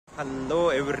Hello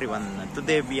everyone.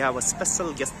 Today we have a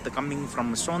special guest coming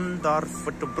from Sondorf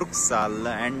to Bruchsal,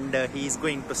 and he is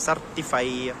going to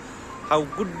certify how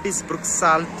good is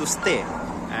Bruchsal to stay.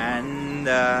 And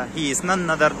he is none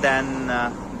other than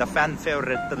the fan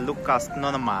favorite Lukas.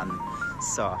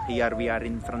 So here we are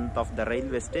in front of the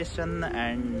railway station,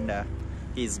 and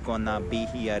he's gonna be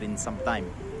here in some time.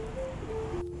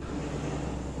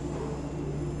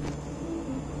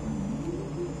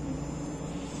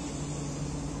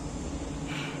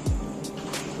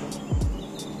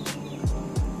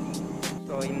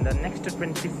 So in the next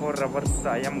 24 hours,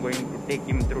 I am going to take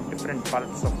him through different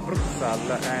parts of Bruchsal,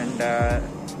 and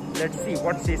let's see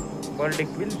what his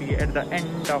verdict will be at the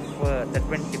end of the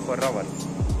 24 hours.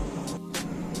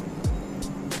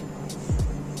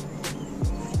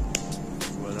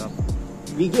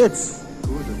 Wie geht's?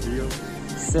 Gut, und dir?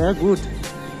 Sehr gut.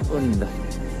 Und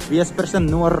wir sprechen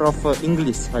nur auf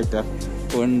Englisch heute.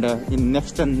 Und in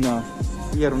nächsten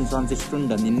 24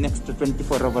 Stunden, in next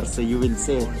 24 hours, you will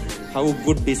say how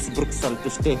good is Bruchsal to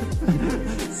stay.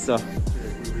 So,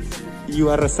 you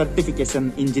are a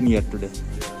certification engineer today.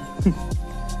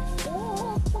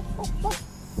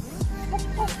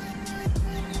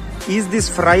 Is this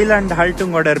Freiland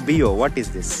Haltung oder Bio? What is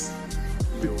this?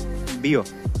 Bio. Bio.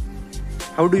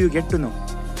 How do you get to know?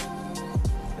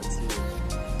 Let's see.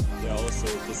 They're also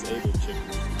disabled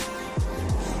chickens.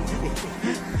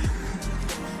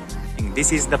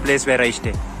 This is the place where I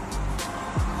stay.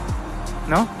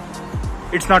 No?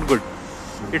 It's not good.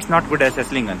 It's not good as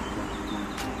Esslingen.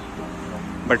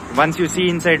 But once you see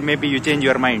inside, maybe you change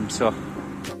your mind. So,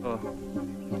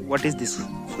 what is this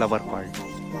flower called?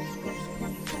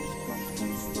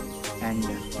 And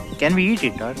can we eat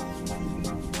it or?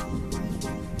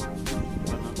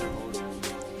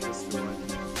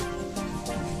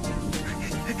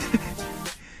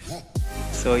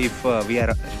 So if we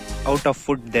are out of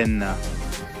food, then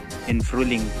in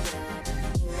Fruling,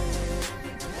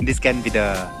 this can be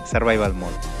the survival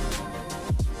mode.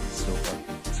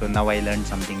 So now I learned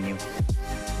something new.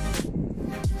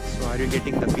 So are you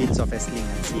getting the feels of Esslingen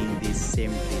and seeing these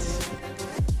same trees?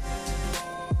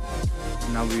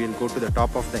 Now we will go to the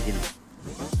top of the hill,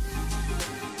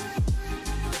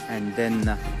 and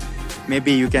then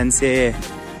maybe you can say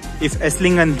if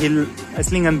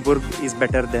Esslingenburg is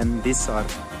better than this, or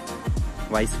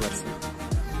vice versa.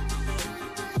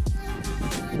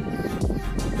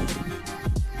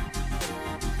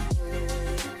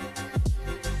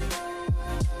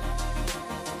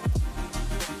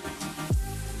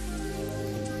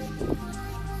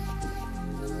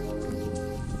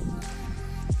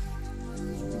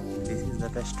 This is the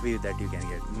best view that you can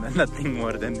get. Nothing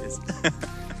more than this.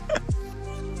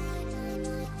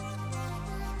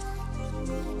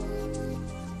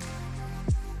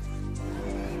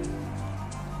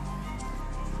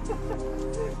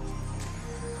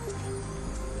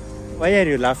 Why are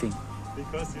you laughing?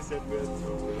 Because you said we're 2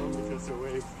 kilometers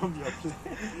away from your place,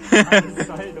 on the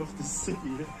side of the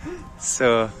city.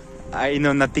 So, I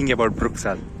know nothing about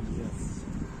Bruchsal. Yes.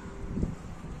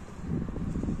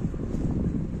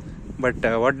 But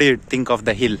what do you think of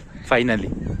the hill, finally?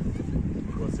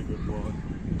 It was a good walk.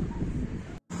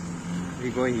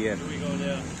 We go here. We go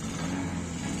there.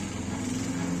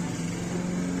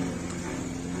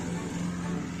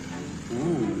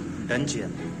 Ooh,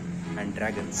 Dungeon and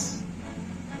Dragons.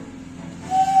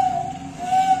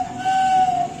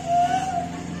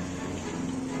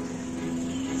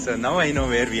 So now I know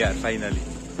where we are, finally.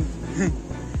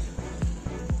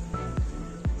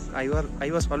 I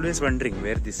was always wondering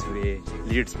where this way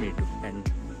leads me to,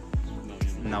 and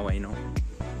now I know.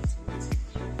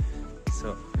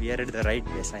 So we are at the right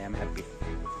place. I am happy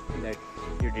that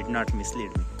you did not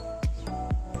mislead me.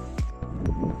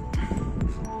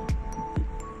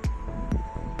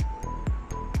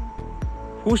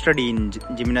 Who study in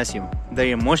gymnasium?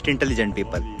 The most intelligent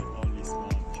people.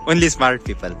 Only smart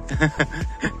people.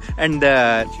 And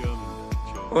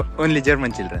only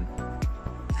German children.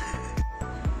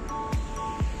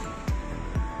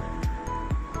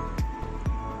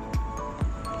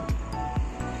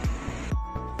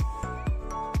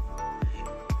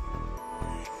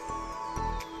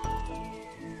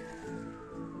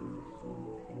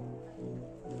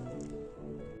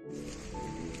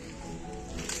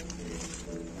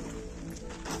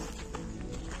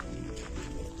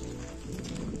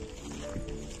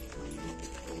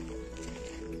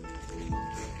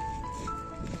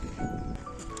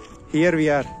 Here we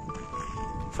are,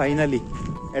 finally,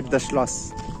 at the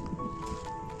Schloss.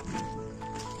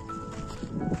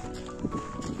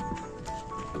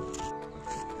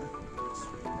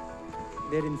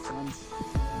 There in France.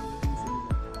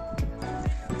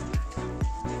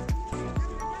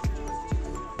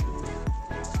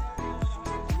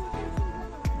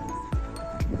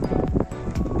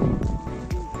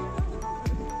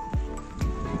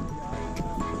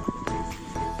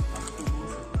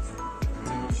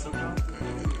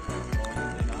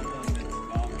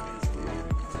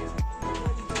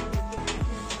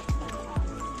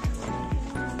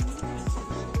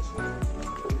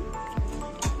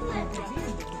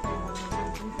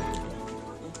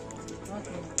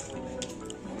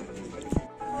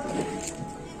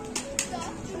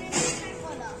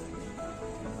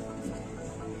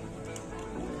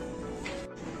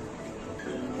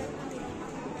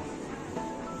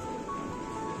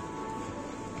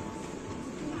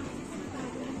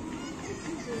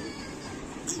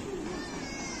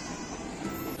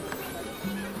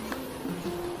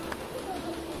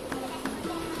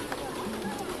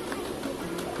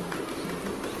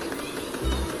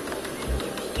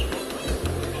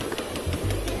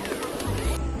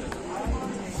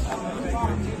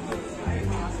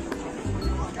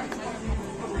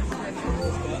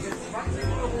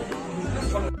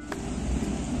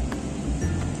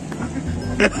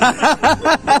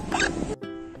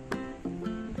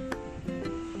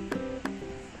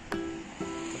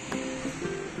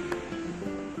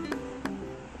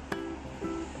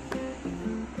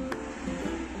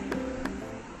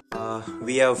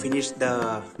 We have finished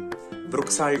the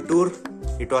Bruchsal tour.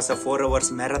 It was a 4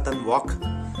 hours marathon walk,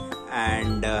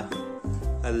 and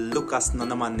Lukas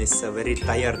Nonaman is very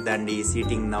tired and he is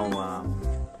eating now.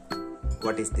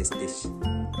 What is this dish?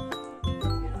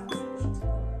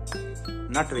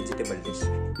 Not vegetable dish.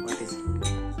 What is it?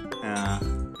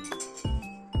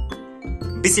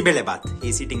 Bisibele bath. He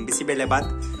is eating bisibele bath.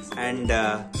 And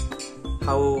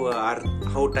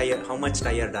how much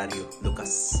tired are you,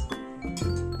 Lukas?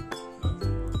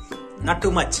 Not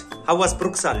too much. How was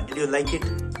Bruchsal? Did you like it?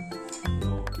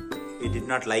 No. You did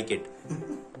not like it.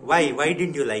 Why? Why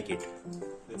didn't you like it?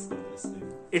 It's not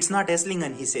Esslingen. It's not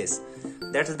Esslingen, he says.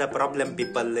 That's the problem,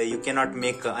 people. You cannot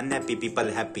make unhappy people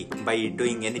happy by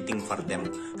doing anything for them.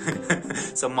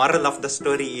 So moral of the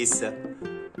story is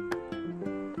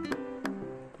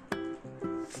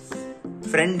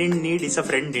friend in need is a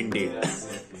friend indeed. Yes.